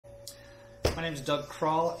My name is Doug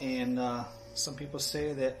Kroll, and some people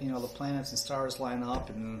say that the planets and stars line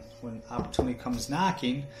up, and when opportunity comes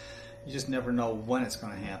knocking, you just never know when it's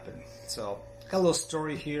going to happen. So, got a little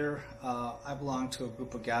story here. I belong to a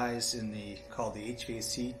group of guys called the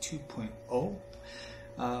HVAC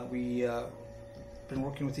 2.0. We been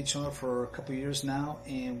working with each other for a couple of years now,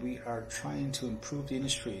 and we are trying to improve the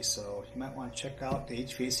industry. So you might want to check out the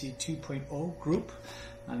HVAC 2.0 group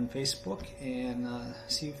on Facebook and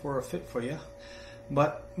see if we're a fit for you.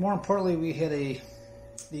 But more importantly, we had the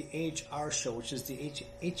AHR show, which is the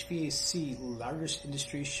HVAC largest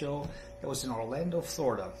industry show that was in Orlando,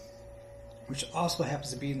 Florida, which also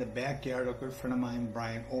happens to be in the backyard of a good friend of mine,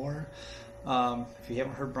 Brian Orr. If you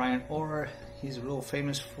haven't heard Brian Orr, he's real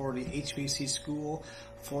famous for the HVAC school,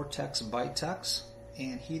 Vortex Vitex,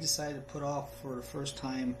 and he decided to put off for the first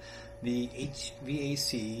time the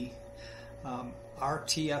HVAC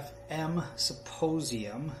RTFM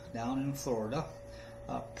Symposium down in Florida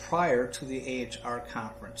prior to the AHR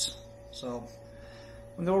conference. So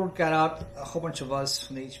when the word got out, a whole bunch of us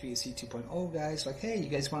from the HVAC 2.0 guys like, hey, you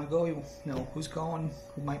guys want to go? Who's going?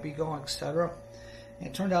 Who might be going, etc. And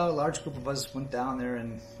it turned out a large group of us went down there,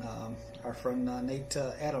 and our friend Nate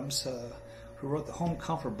Adams, who wrote the Home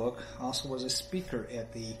Comfort book, also was a speaker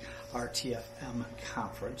at the RTFM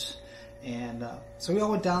conference. And so we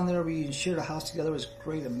all went down there. We shared a house together. It was a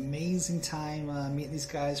great, amazing time meeting these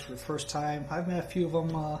guys for the first time. I've met a few of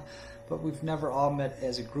them, but we've never all met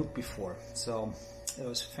as a group before. So it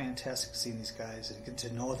was fantastic seeing these guys and get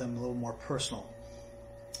to know them a little more personal.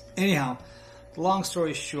 Anyhow, the long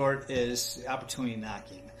story short is the opportunity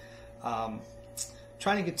knocking.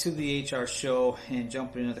 Trying to get to the HR show and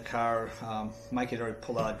jumping into the car. Mike had already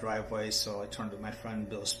pulled out a driveway, so I turned to my friend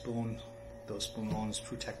Bill Spoon. Bill Spoon owns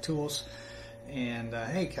True Tech Tools. And,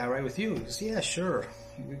 hey, can I ride with you? He goes, yeah, sure.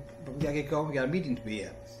 But we got to get going. We got a meeting to be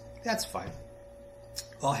at. That's fine.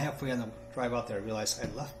 Well, halfway on the drive out there, I realized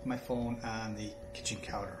I left my phone on the kitchen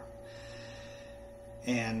counter.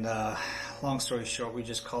 And long story short, we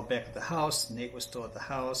just called back at the house. Nate was still at the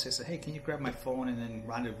house. I said, hey, can you grab my phone and then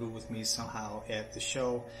rendezvous with me somehow at the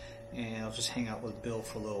show, and I'll just hang out with Bill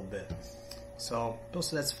for a little bit. So Bill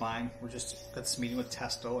said that's fine. We're just got this meeting with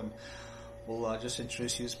Testo, and we'll just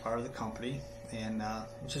introduce you as part of the company, and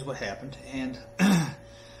which is what happened. And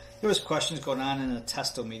there was questions going on in a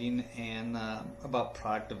Testo meeting and about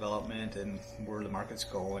product development and where the market's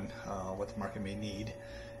going, what the market may need,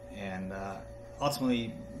 and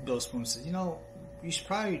ultimately, Bill Spoon said, you should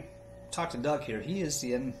probably talk to Doug here. He is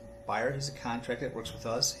the end buyer. He's a contractor that works with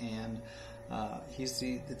us, and he's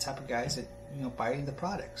the type of guys that, buy the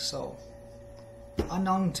product. So,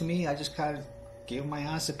 unknown to me, I just kind of gave him my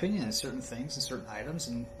honest opinion on certain things and certain items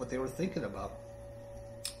and what they were thinking about.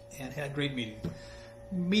 And had a great meeting.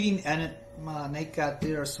 Meeting ended, Nate got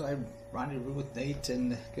there, so I rendezvoused with Nate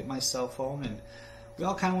and get my cell phone, and we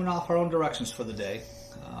all kind of went off our own directions for the day.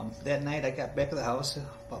 That night, I got back to the house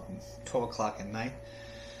about 12 o'clock at night,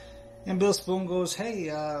 and Bill Spoon goes, hey,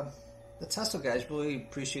 the Testo guys really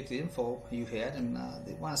appreciate the info you had, and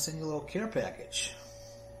they want to send you a little care package.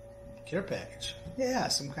 Care package? Yeah,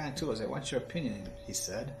 some kind of tools. I want your opinion, he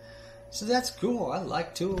said. So that's cool. I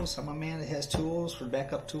like tools. I'm a man that has tools for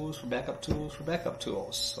backup tools, for backup tools, for backup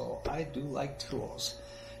tools. So I do like tools.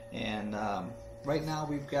 And right now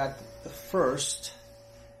we've got the first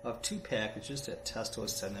of two packages that Testo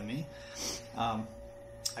is sending me.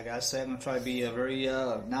 I gotta say, I'm gonna try to be a very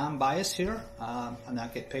non-biased here. I'm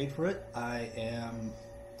not getting paid for it. I am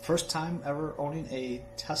first time ever owning a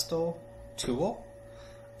Testo tool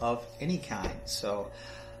of any kind. So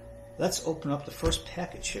let's open up the first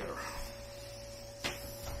package here.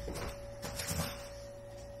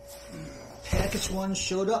 Package one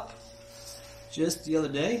showed up just the other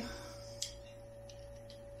day.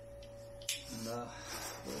 And little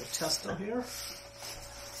Testo here.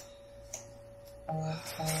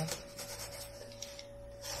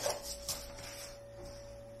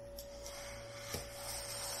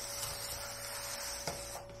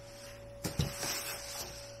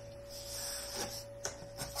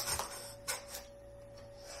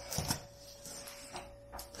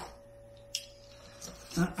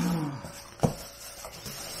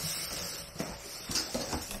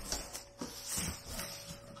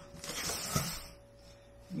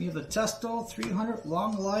 We have the Testo 300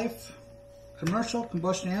 Long Life Commercial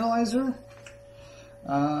Combustion Anaylzer,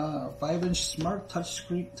 5-inch smart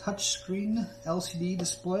touchscreen LCD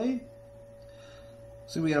display.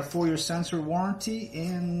 So we got a 4-year sensor warranty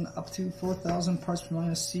and up to 4,000 parts per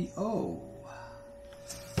million CO.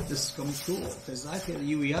 This is going to be cool because I've had a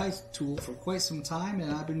UEI tool for quite some time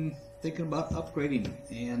and I've been thinking about upgrading,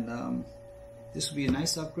 and this will be a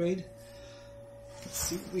nice upgrade. Let's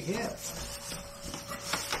see what we have.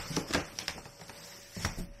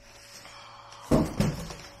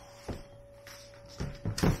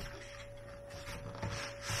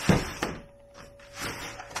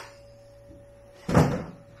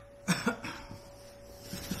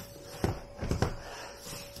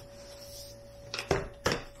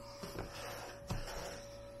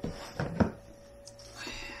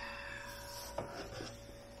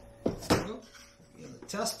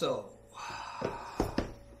 Testo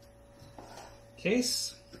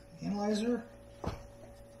case analyzer.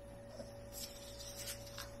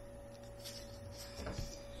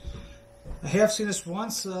 I have seen this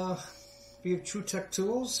once via True Tech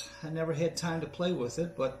Tools. I never had time to play with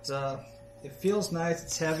it, but it feels nice.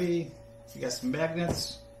 It's heavy. You got some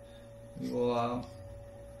magnets. We will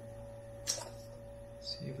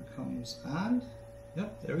see if it comes on.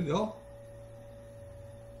 Yep, there we go.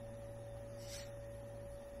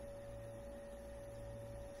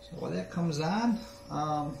 So while that comes on,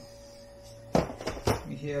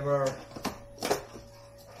 we have our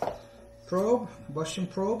probe, combustion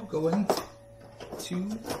probe, going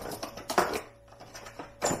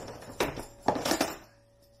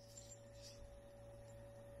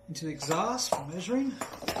into the exhaust for measuring.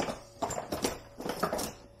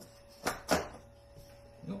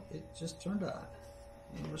 Nope, it just turned on,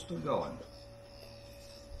 and we're still going.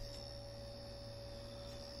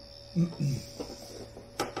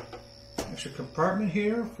 Extra compartment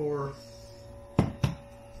here for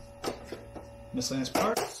miscellaneous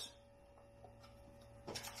parts.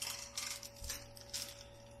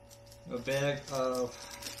 A bag of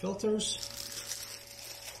filters.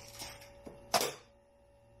 An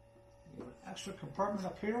extra compartment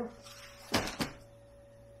up here.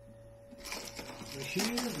 Over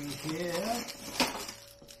here we have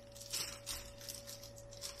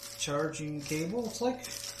charging cable, looks like.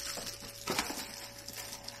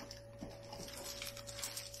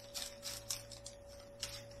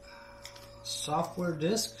 Software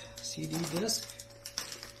disk, CD disk.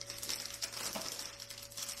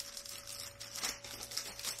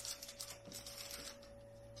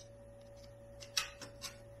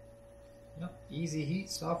 Yep, Easy Heat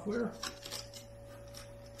software.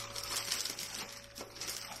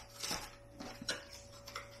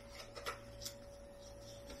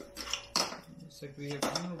 Looks like we have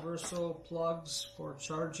universal plugs for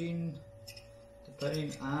charging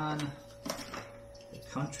depending on the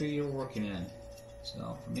country you're working in.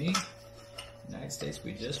 So for me, United States,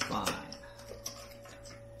 we just fine.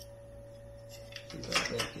 See if I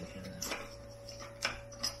can get here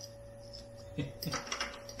now.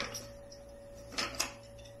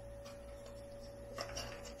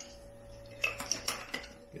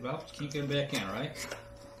 Give up, keep getting back in, right?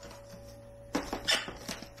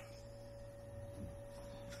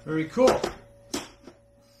 Very cool.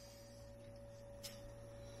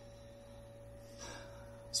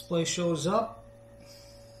 Display shows up.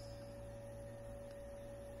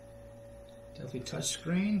 Definitely touch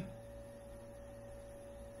screen.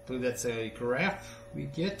 I believe that's a graph we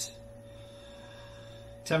get.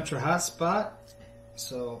 Temperature hotspot.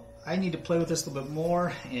 So I need to play with this a little bit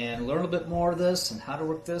more and learn a bit more of this and how to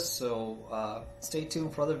work this. So stay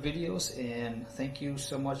tuned for other videos, and thank you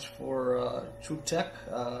so much for True Tech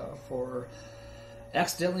for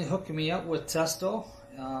accidentally hooking me up with Testo.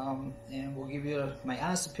 And we'll give you my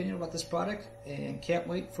honest opinion about this product, and can't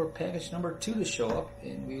wait for package number 2 to show up,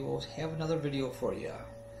 and we will have another video for you.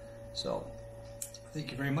 So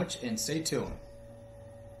thank you very much, and stay tuned.